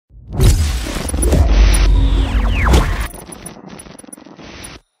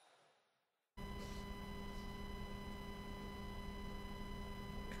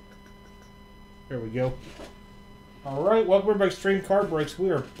go. Alright, welcome to Extreme Card Breaks. We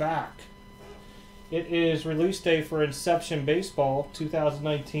are back. It is release day for Inception Baseball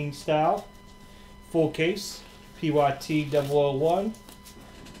 2019 style. Full case, PYT 001.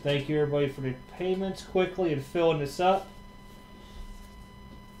 Thank you everybody for the payments quickly and filling this up.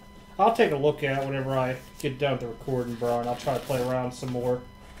 I'll take a look at it whenever I get done with the recording, Brian. I'll try to play around some more.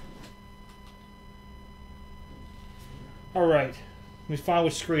 Alright, let me find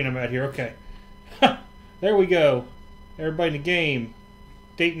which screen I'm at here. Okay. There we go. Everybody in the game.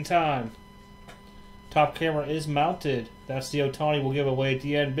 Date and time. Top camera is mounted. That's the Ohtani we'll give away at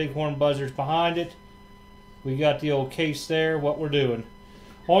the end. Bighorn buzzers behind it. We got the old case there. What we're doing.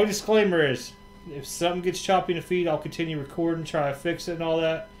 Only disclaimer is, if something gets choppy in the feed, I'll continue recording, try to fix it and all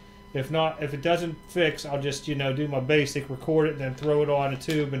that. If not, if it doesn't fix, I'll just, you know, do my basic, record it, and then throw it on a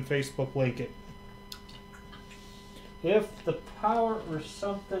tube and Facebook link it. If the power or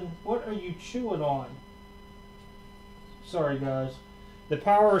something... What are you chewing on? Sorry, guys. The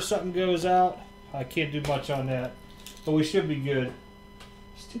power or something goes out, I can't do much on that. But we should be good.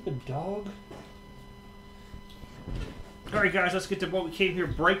 Stupid dog. Alright, guys, let's get to what we came here.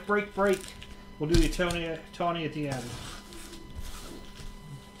 Break, break, break. We'll do the Ohtani at the end.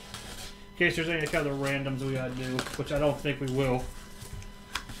 In case there's any kind of randoms we gotta do, which I don't think we will.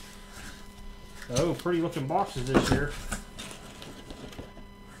 Oh, pretty looking boxes this year.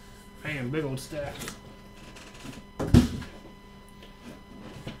 Man, big old stack.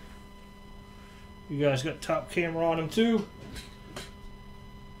 You guys got top camera on them too.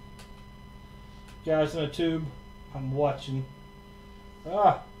 Guys in the tube, I'm watching.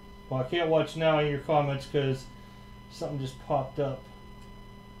 Well, I can't watch now in your comments because something just popped up.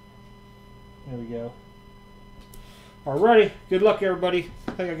 There we go. Alrighty, good luck everybody.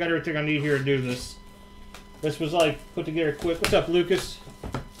 I think I got everything I need here to do this. This was like put together quick. What's up, Lucas?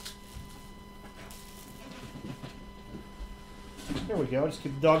 There we go. Just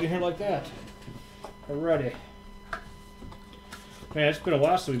keep the dog in here like that. Alrighty. Man, it's been a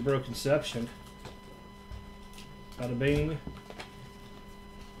while since we broke Inception. Bada bing.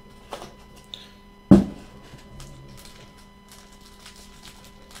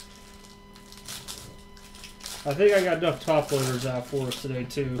 I think I got enough top loaders out for us today,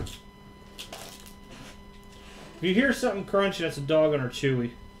 too. If you hear something crunching, that's a dog on her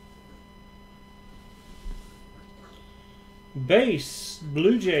Chewy. Base,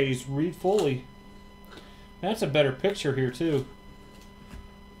 Blue Jays, Reed Foley. That's a better picture here, too.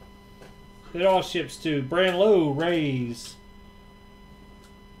 It all ships to Brand Low, Rays.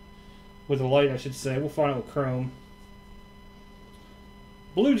 With a light, I should say. We'll find it with chrome.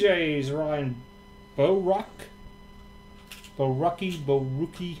 Blue Jays, Ryan Boruck.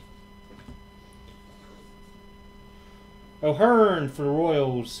 Borucki. O'Hearn for the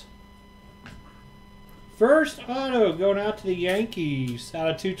Royals. First auto going out to the Yankees.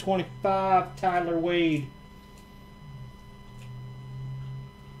 Out of 225, Tyler Wade.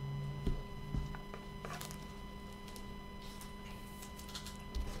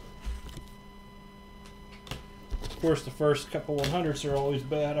 Of course, the first couple 100s are always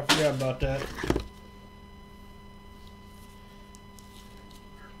bad. I forgot about that.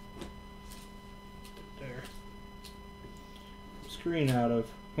 Green out of.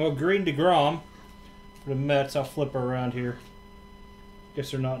 Well, green DeGrom for the Mets. I'll flip her around here. Guess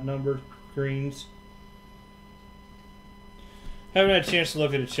they're not numbered. Greens. Haven't had a chance to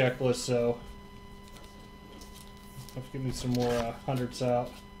look at a checklist, so I'll have to give me some more hundreds out.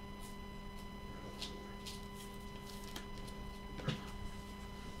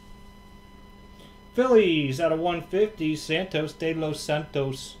 Phillies out of 150. Santos de los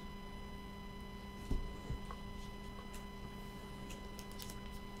Santos.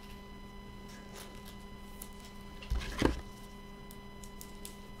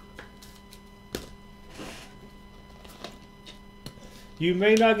 You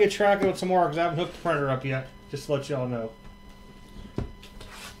may not get track of it tomorrow because I haven't hooked the printer up yet. Just to let y'all know.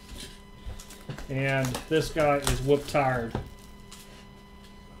 And this guy is whoop tired.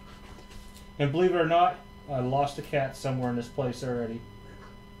 And believe it or not, I lost a cat somewhere in this place already.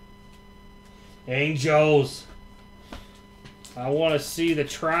 Angels. I want to see the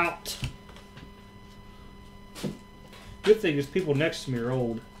trout. Good thing is people next to me are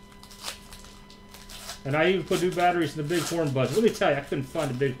old. And I even put new batteries in the Bighorn buzzer. Let me tell you, I couldn't find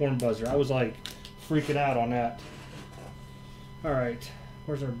a Bighorn buzzer. I was like freaking out on that. Alright.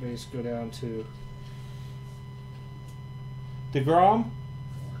 Where's our base go down to? DeGrom.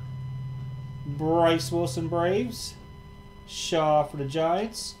 Bryce Wilson Braves. Shaw for the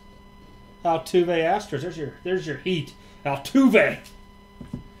Giants. Altuve Astros. There's your heat. Altuve.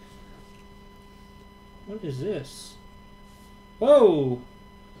 What is this? Whoa!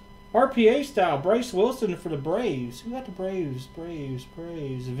 RPA style. Bryce Wilson for the Braves. Who got the Braves? Braves.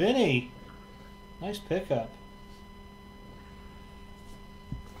 Vinny. Nice pickup.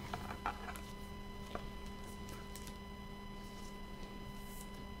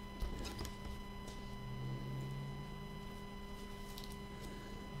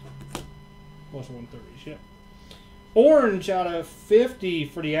 Plus 130s, yep. Orange out of 50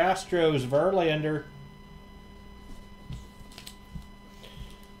 for the Astros, Verlander.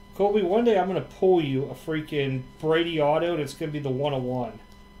 Colby, one day I'm going to pull you a freaking Brady auto and it's going to be the 101.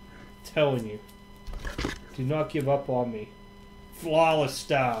 Telling you. Do not give up on me. Flawless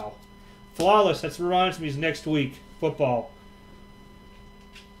style. Flawless, that reminds me is next week. Football.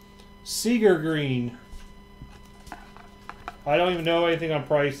 Seager green. I don't even know anything on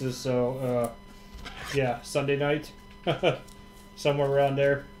prices, so yeah, Sunday night. Somewhere around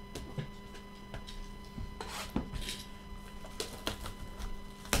there.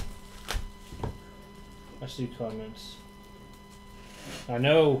 I see comments. I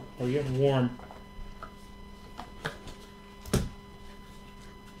know, we're getting warm.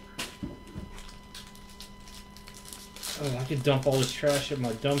 Oh, I could dump all this trash at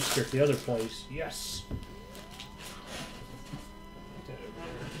my dumpster at the other place. Yes.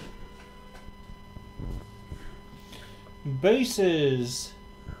 Bases.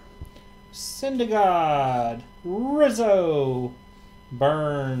 Syndergaard. Rizzo.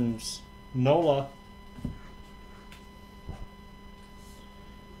 Burns. Nola.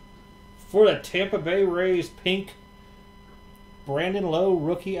 For the Tampa Bay Rays, pink. Brandon Lowe,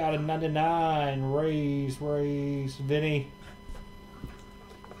 rookie out of 99. Rays. Vinny.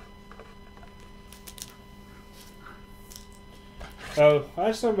 Oh, I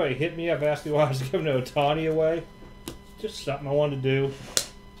had somebody hit me up asking why I was giving Ohtani away. Just something I wanted to do.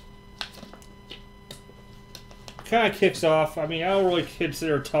 Kind of kicks off. I mean, I don't really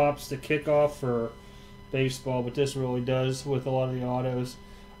consider tops the kickoff for baseball, but this really does with a lot of the autos.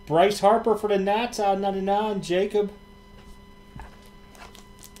 Bryce Harper for the Nats out of 99. Jacob.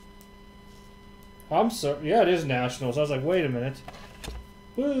 I'm sorry. Yeah, it is Nationals. I was like, wait a minute.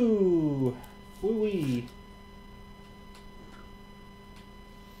 Woo. Woo-wee.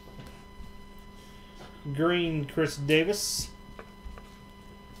 Green, Chris Davis.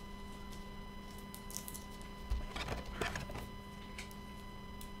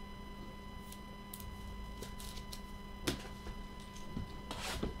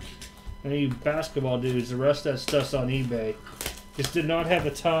 And you basketball dudes, the rest of that stuff's on eBay. Just did not have the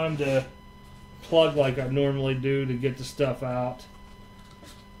time to plug like I normally do to get the stuff out.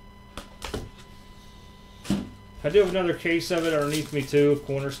 I do have another case of it underneath me too,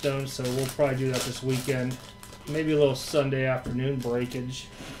 Cornerstone, so we'll probably do that this weekend. Maybe a little Sunday afternoon breakage.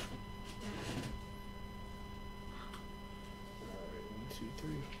 Alright, 1, 2,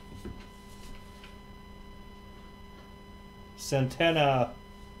 3. Santana.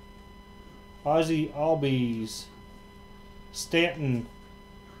 Ozzy Albies. Stanton.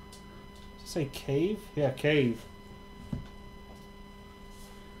 Does it say Cave? Yeah, Cave.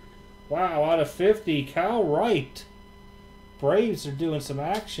 Wow, out of 50, Kyle Wright. Braves are doing some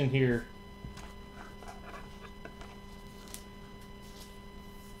action here.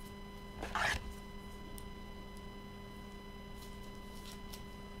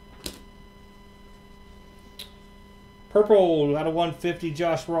 Purple out of 150,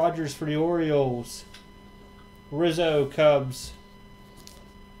 Josh Rogers for the Orioles. Rizzo, Cubs.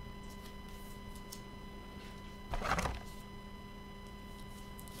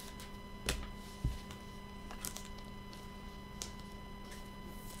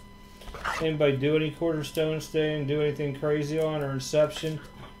 Anybody do any Cornerstones today and do anything crazy on or Inception?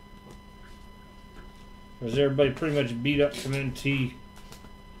 Or is everybody pretty much beat up from NT?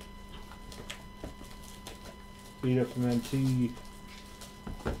 Beat up from NT.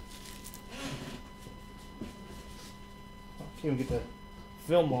 I can't even get the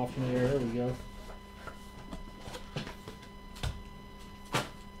film off from there. There we go.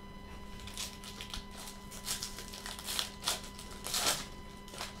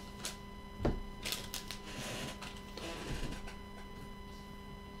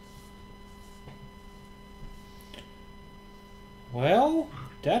 Well,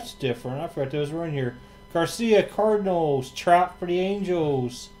 that's different. I forgot those were in here. Garcia, Cardinals. Trout for the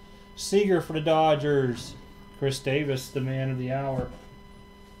Angels. Seager for the Dodgers. Chris Davis, the man of the hour.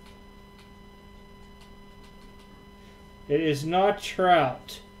 It is not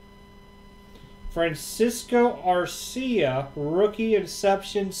Trout. Francisco Arcia, rookie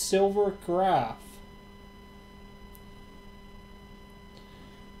Inception, silver graph.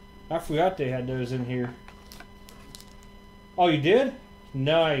 I forgot they had those in here. Oh, you did?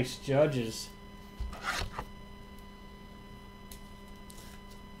 Nice, Judges.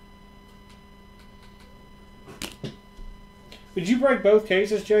 Did you break both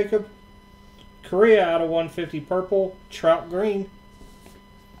cases, Jacob? Korea out of 150 purple. Trout green.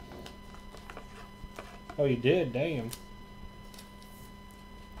 Oh, you did? Damn.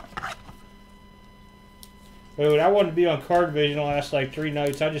 Dude, I wanted to be on card division the last like 3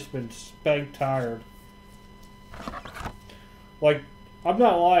 nights. I just been spanked tired. Like, I'm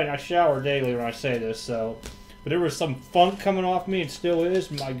not lying. I shower daily when I say this, so. But there was some funk coming off me, and still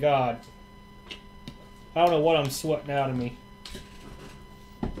is. My God. I don't know what I'm sweating out of me.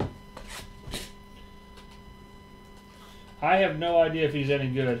 I have no idea if he's any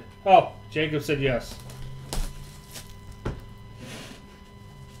good. Oh, Jacob said yes.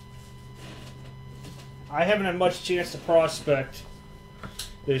 I haven't had much chance to prospect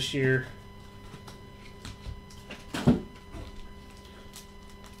this year. Did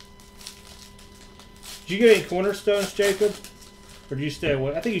you get any cornerstones, Jacob? Or did you stay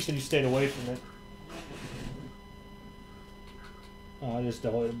away? I think you said you stayed away from it. Oh, I just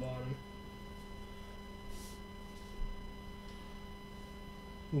deleted the bottom.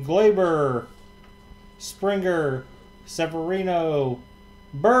 Glaber, Springer, Severino,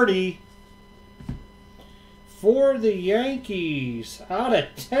 Birdie. For the Yankees, out of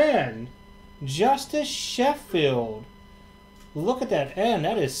 10, Justice Sheffield. Look at that N.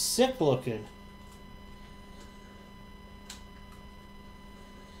 That is sick looking.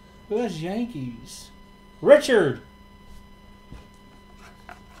 Look at those Yankees. Richard.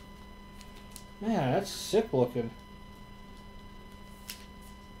 Man, that's sick looking.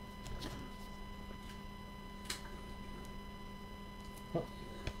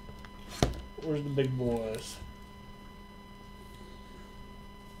 Where's the big boys?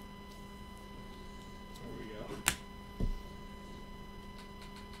 There we go.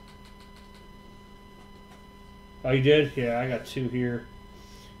 Oh, you did? Yeah, I got 2 here.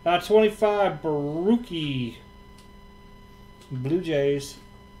 25, Baruki. Blue Jays.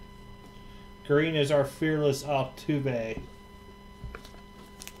 Green is our fearless Altuve.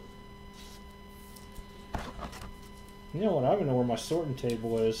 You know what? I don't even know where my sorting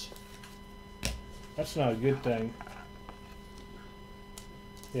table is. That's not a good thing.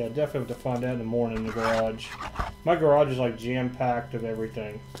 Yeah, definitely have to find that in the morning in the garage. My garage is like jam-packed of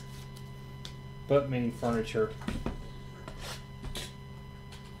everything. But main furniture.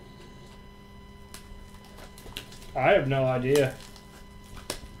 I have no idea.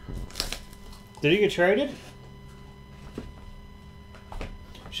 Did he get traded?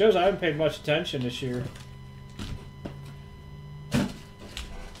 Shows I haven't paid much attention this year.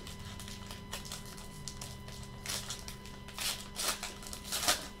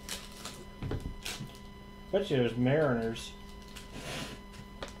 Bet you it was Mariners.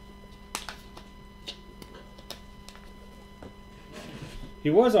 He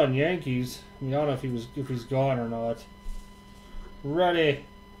was on Yankees. I mean, I don't know if he's gone or not. Ready.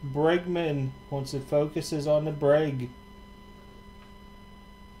 Bregman, once it focuses on the Breg.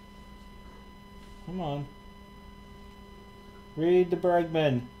 Come on. Read the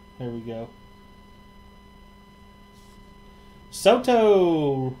Bregman. There we go.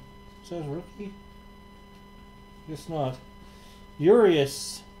 Soto. Says rookie. Guess not.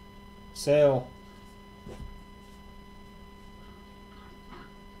 Urias. Sale.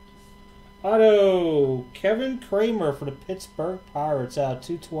 Auto. Kevin Kramer for the Pittsburgh Pirates out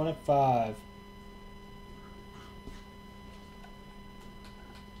 225.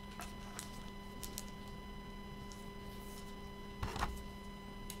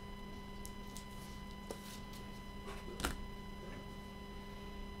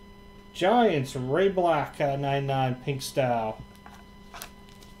 Giants, Ray Black, 99 pink style.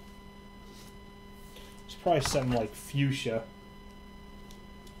 It's probably something like fuchsia.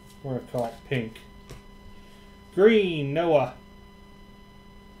 We're going to call it pink. Green, Noah.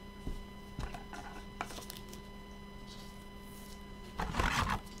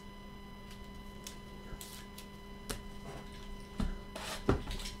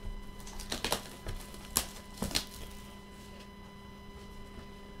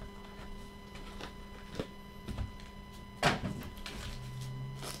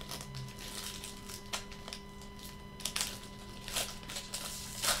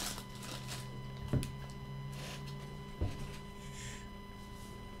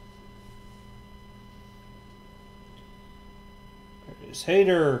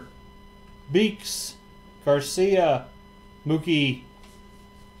 Hader, Beeks, Garcia, Mookie.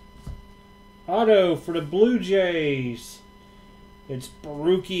 Auto for the Blue Jays. It's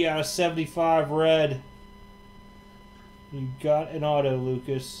Baruki out of 75 red. You got an auto,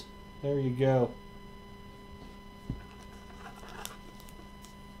 Lucas. There you go.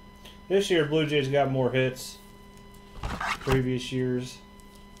 This year, Blue Jays got more hits. Previous years.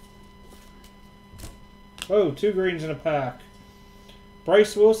 Oh, 2 greens in a pack.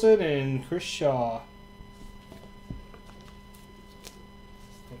 Bryce Wilson and Chris Shaw.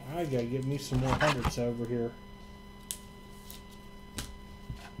 I gotta get me some more hundreds over here.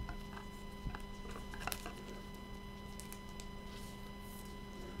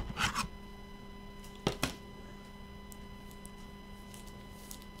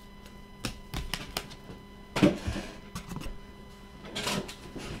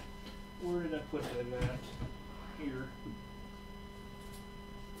 Where did I put that at? Here.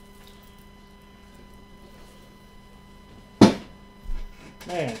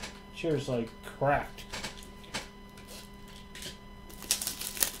 Man, chair's like cracked.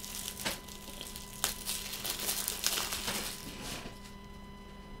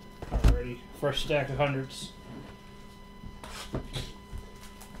 Alrighty, fresh stack of hundreds.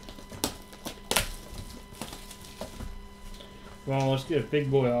 Come on, let's get a big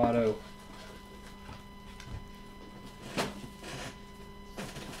boy auto.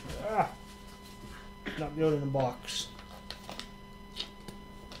 Ah, not good in the box.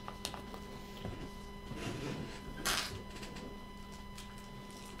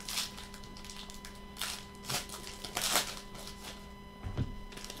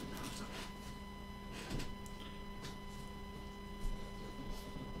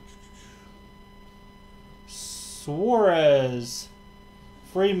 Suarez,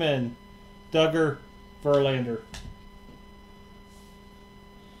 Freeman, Duggar, Verlander.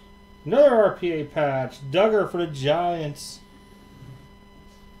 Another RPA patch. Duggar for the Giants.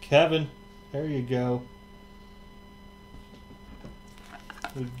 Kevin, there you go.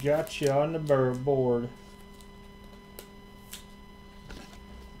 We got you on the board.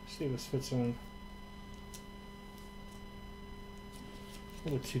 Let's see if this fits in. A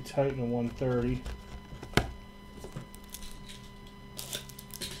little too tight in the 130.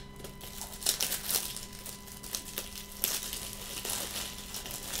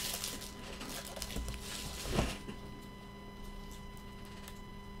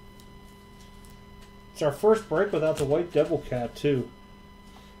 It's our first break without the white devil cat, too.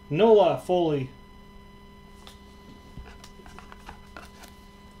 Nola Foley.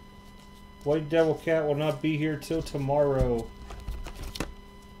 White devil cat will not be here till tomorrow.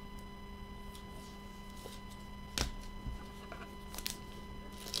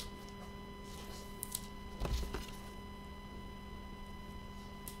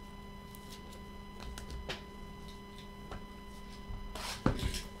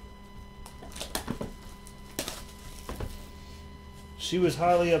 She was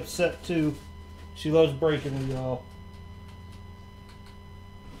highly upset too. She loves breaking with y'all.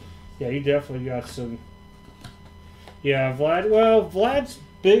 Yeah, he definitely got some. Yeah, Vlad. Well, Vlad's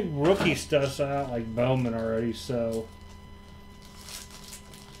big rookie stuff's out like Bowman already, so.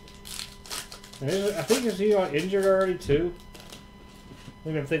 I think is he injured already too?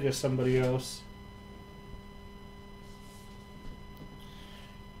 I'm gonna think of somebody else.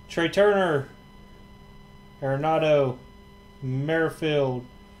 Trey Turner, Arenado, Merrifield,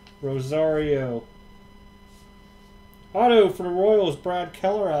 Rosario. Auto for the Royals, Brad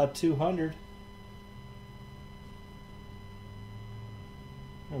Keller out 200.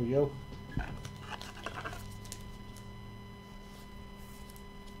 There we go.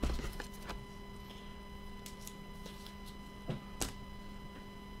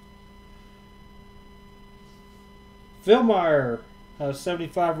 Philmeyer,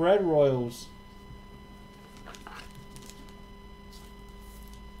 75 Red Royals.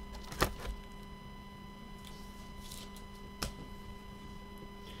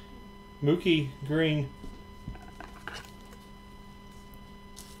 Mookie Green.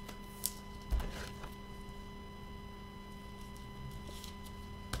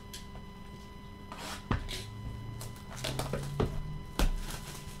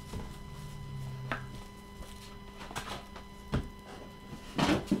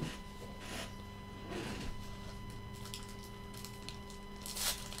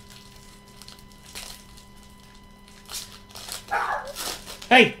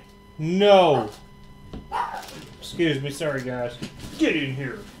 Hey! No! Excuse me, sorry guys. Get in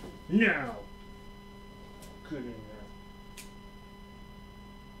here. Now! Get in there.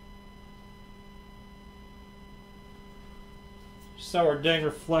 Saw our dang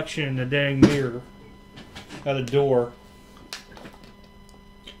reflection in the dang mirror at the door.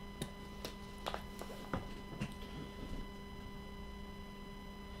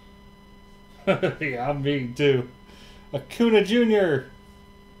 Yeah, I'm me too. Acuna Jr.,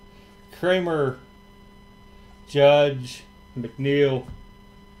 Kramer, Judge, McNeil,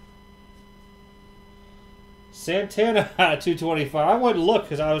 Santana at 225. I wouldn't look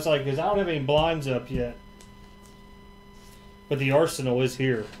because I was like, because I don't have any blinds up yet. But the arsenal is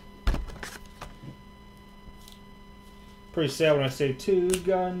here. Pretty sad when I say 2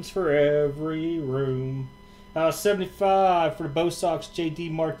 guns for every room. 75 for the Bo Sox, J.D.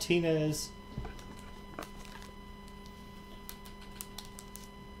 Martinez.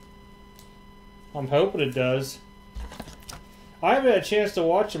 I'm hoping it does. I haven't had a chance to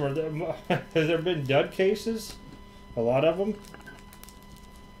watch them. Has there been dud cases? A lot of them?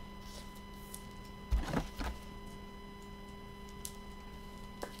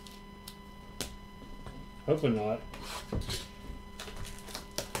 Hoping not.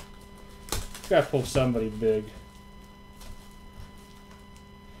 Gotta pull somebody big.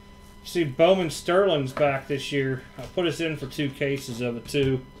 See, Bowman Sterling's back this year. I put us in for 2 cases of it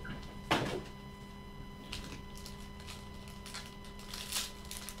too.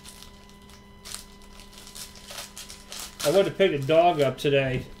 I went to pick a dog up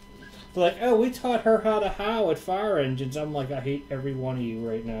today. They're like, oh, we taught her how to howl at fire engines. I'm like, I hate every one of you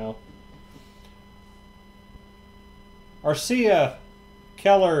right now. Arcia,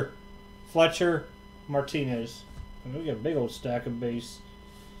 Keller, Fletcher, Martinez. And we got a big old stack of base.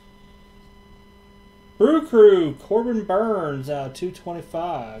 Brew Crew, Corbin Burns out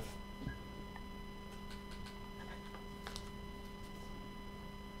 225.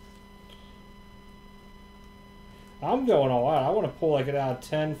 I'm going all out. I want to pull like it out of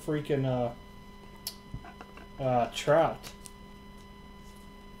 10 freaking Trout.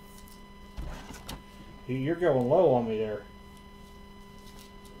 You're going low on me there.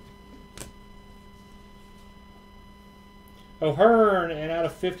 O'Hearn, and out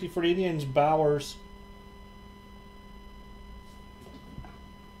of 50 for the Indians, Bowers.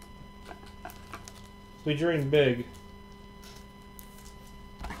 We dream big.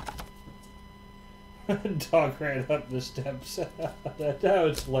 Dog ran up the steps. that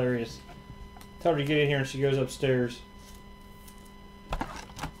was hilarious. Tell her to get in here and she goes upstairs.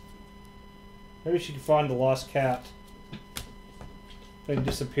 Maybe she can find the lost cat. They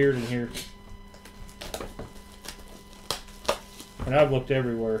disappeared in here. And I've looked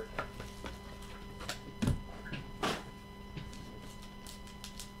everywhere.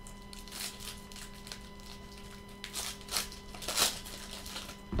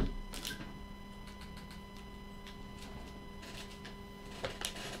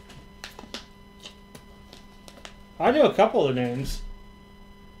 I knew a couple of the names.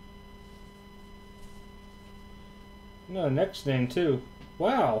 No, next name too.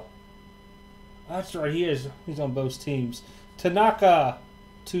 Wow. That's right, he is. He's on both teams. Tanaka.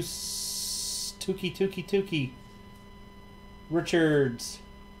 Tuki. Richards.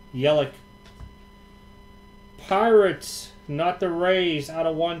 Yelich. Pirates. Not the Rays. Out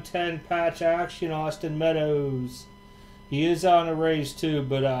of 110 patch action, Austin Meadows. He is on the Rays too,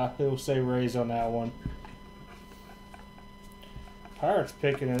 but he'll say Rays on that one. Pirates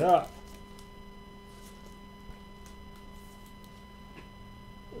picking it up.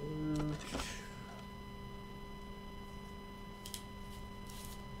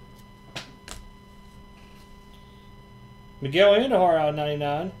 Miguel Andujar out of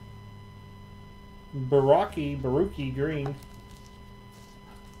 99. Baruki green.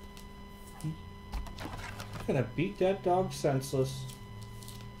 I'm gonna beat that dog senseless.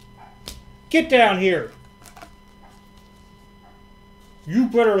 Get down here! You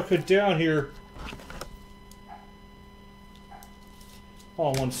better get down here.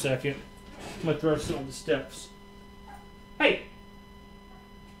 Hold on 1 second. I'm gonna throw some on the steps. Hey!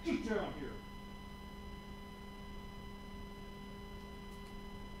 Get down here.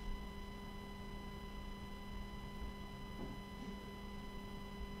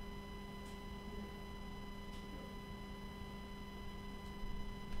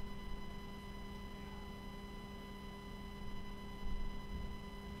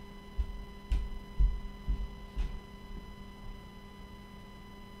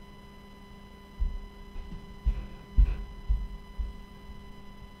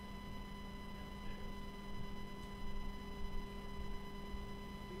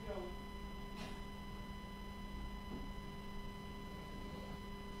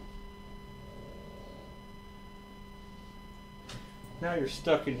 Now you're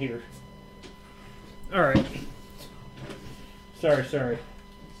stuck in here. Alright. Sorry.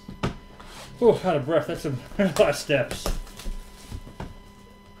 Oh, out of breath. That's a lot of steps.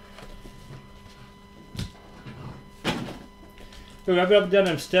 Dude, I've been up and down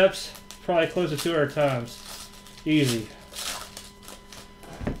them steps probably close to 200 times. Easy.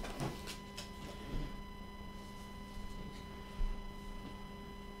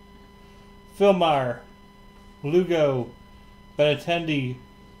 Philmeyer, Lugo, Benintendi,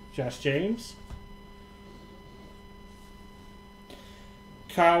 Josh James.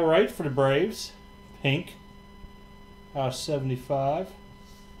 Kyle Wright for the Braves, pink, 75.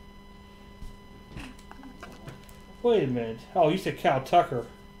 Wait a minute. Oh, you said Kyle Tucker.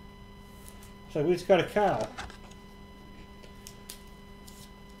 It's like we just got a Kyle.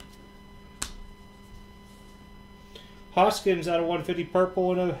 Hoskins out of 150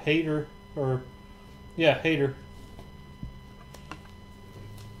 purple and a hater. Or, yeah, hater.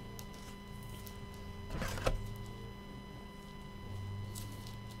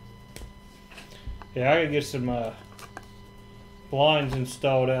 Yeah, I gotta get some blinds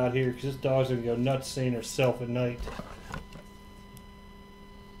installed out here because this dog's gonna go nuts seeing herself at night.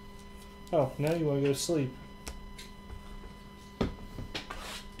 Oh, now you wanna go to sleep.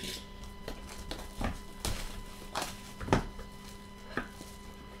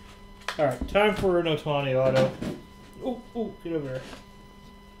 Alright, time for an Ohtani auto. Oh, get over there.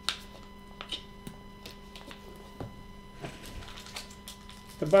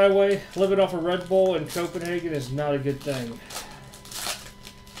 And by the way, living off a Red Bull in Copenhagen is not a good thing. In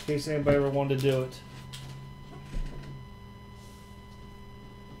case anybody ever wanted to do it.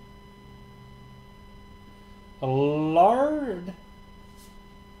 Allard,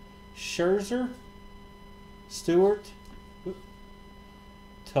 Scherzer, Stewart,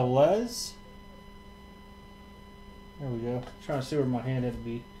 Tellez. There we go. Trying to see where my hand had to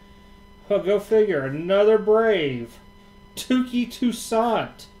be. Oh, go figure. Another Brave. Tukey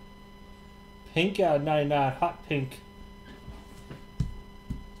Toussaint. Pink out of 99. Hot pink.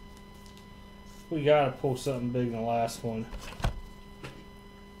 We gotta pull something big in the last one.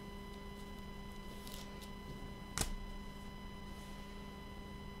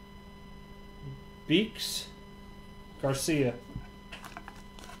 Beeks. Garcia.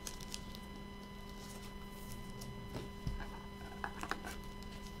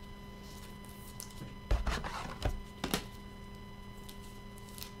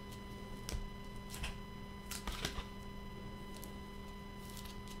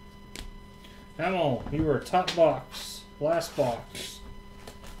 Come on, you were a top box. Last box.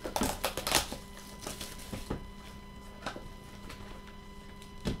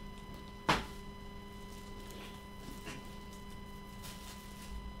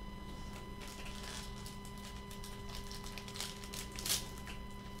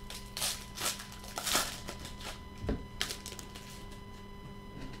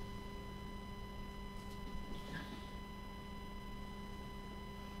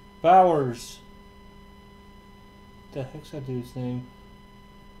 Bowers. What the heck's that dude's name?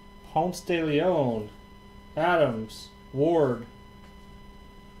 Ponce de Leon. Adams. Ward.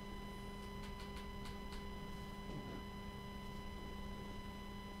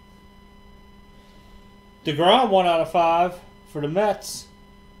 DeGrom 1 out of 5 for the Mets.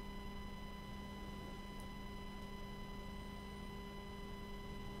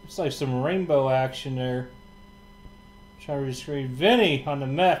 Looks like some rainbow action there. Trying to read the screen. Vinny on the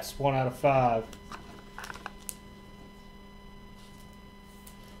Mets 1 out of 5.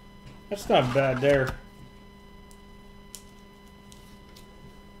 That's not bad there.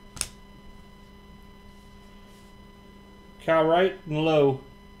 Kyle Wright and Low.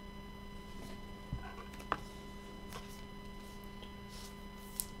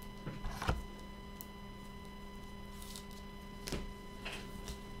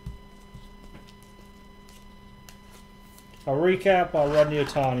 I'll recap, I'll run the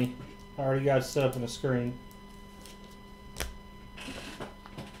Ohtani. I already got it set up on the screen.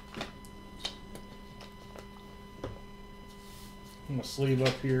 I'm going to sleeve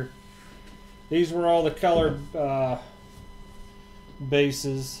up here. These were all the colored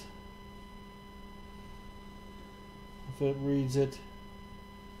bases. If it reads it.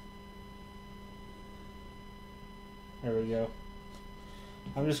 There we go.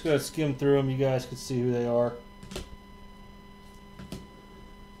 I'm just going to skim through them. You guys can see who they are.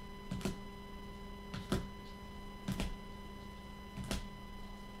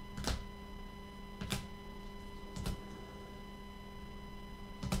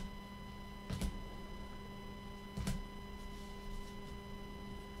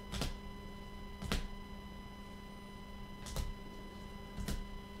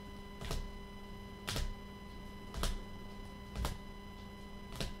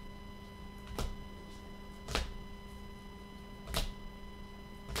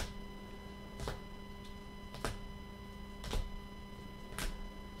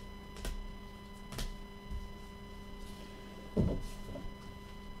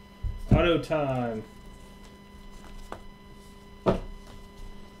 Auto time.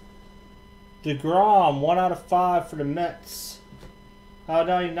 DeGrom, 1 out of 5 for the Mets. Out of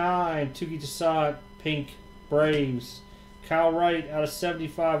 99, Tuki Toussaint, pink, Braves. Kyle Wright, out of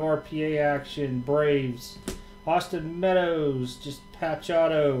 75 RPA action, Braves. Austin Meadows, just patch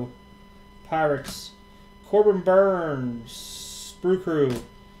auto, Pirates. Corbin Burns, Brew Crew.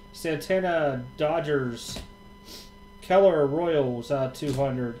 Santana, Dodgers. Keller, Royals, out of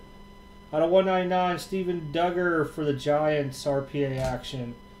 200. Out of 199, Steven Duggar for the Giants, RPA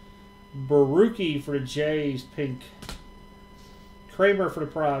action. Baruki for the Jays, pink. Kramer for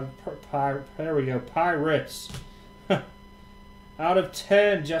the there we go, Pirates. Out of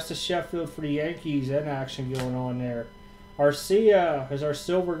 10, Justice Sheffield for the Yankees, and action going on there. Arcia is our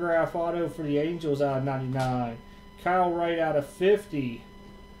silver graph auto for the Angels out of 99. Kyle Wright out of 50.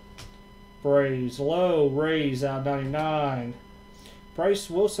 Braves. Low, Rays out of 99. Bryce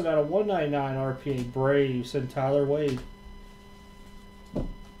Wilson out of 199 RPA, Braves, and Tyler Wade.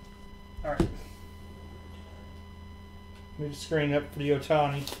 Alright. Move the screen up for the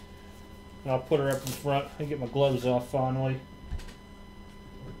Ohtani. And I'll put her up in front and get my gloves off finally.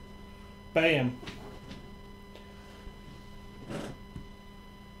 Bam.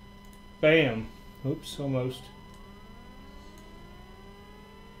 Bam. Oops, almost.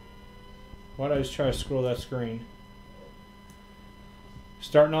 Why did I just try to scroll that screen?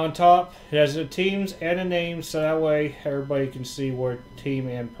 Starting on top, it has the teams and the names, so that way everybody can see where team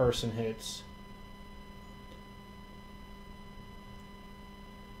and person hits.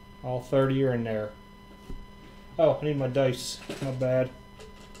 All 30 are in there. Oh, I need my dice. My bad.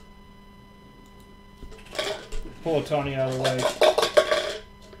 Pull Ohtani out of the way.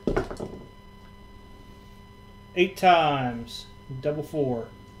 8 times. Double 4.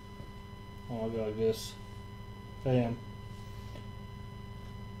 Oh, I'll go like this. Bam.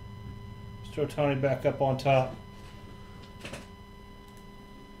 Let's throw Ohtani back up on top.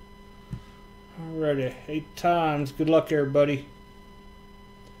 Alrighty. 8 times. Good luck, everybody.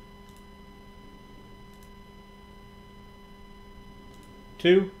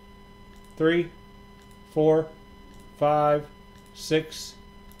 Two, 3, 4, 5, 6,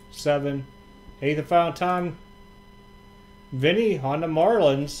 7, 8th and final time. Vinny on the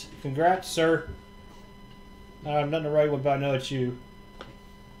Marlins. Congrats, sir. I have nothing to write with, but I know it's you.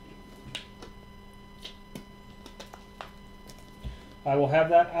 I will have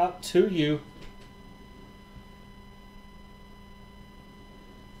that out to you.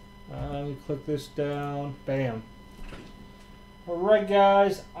 Let me click this down. Bam. Alright,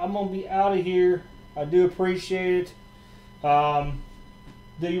 guys. I'm going to be out of here. I do appreciate it.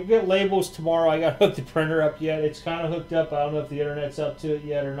 You'll get labels tomorrow. I got to hook the printer up yet. It's kind of hooked up. I don't know if the internet's up to it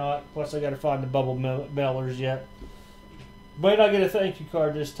yet or not. Plus, I got to find the bubble mailers yet. Might not get a thank you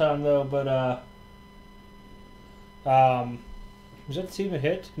card this time, though. But, was that the team that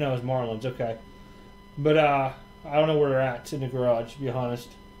hit? No, it was Marlins. Okay. But, I don't know where they're at in the garage, to be honest.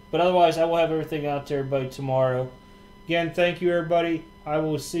 But otherwise, I will have everything out to everybody tomorrow. Again, thank you, everybody. I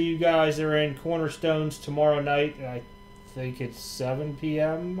will see you guys that are in Cornerstones tomorrow night. I think it's 7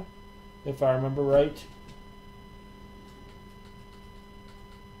 p.m., if I remember right.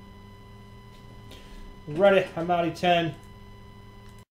 Ready. I'm out of 10.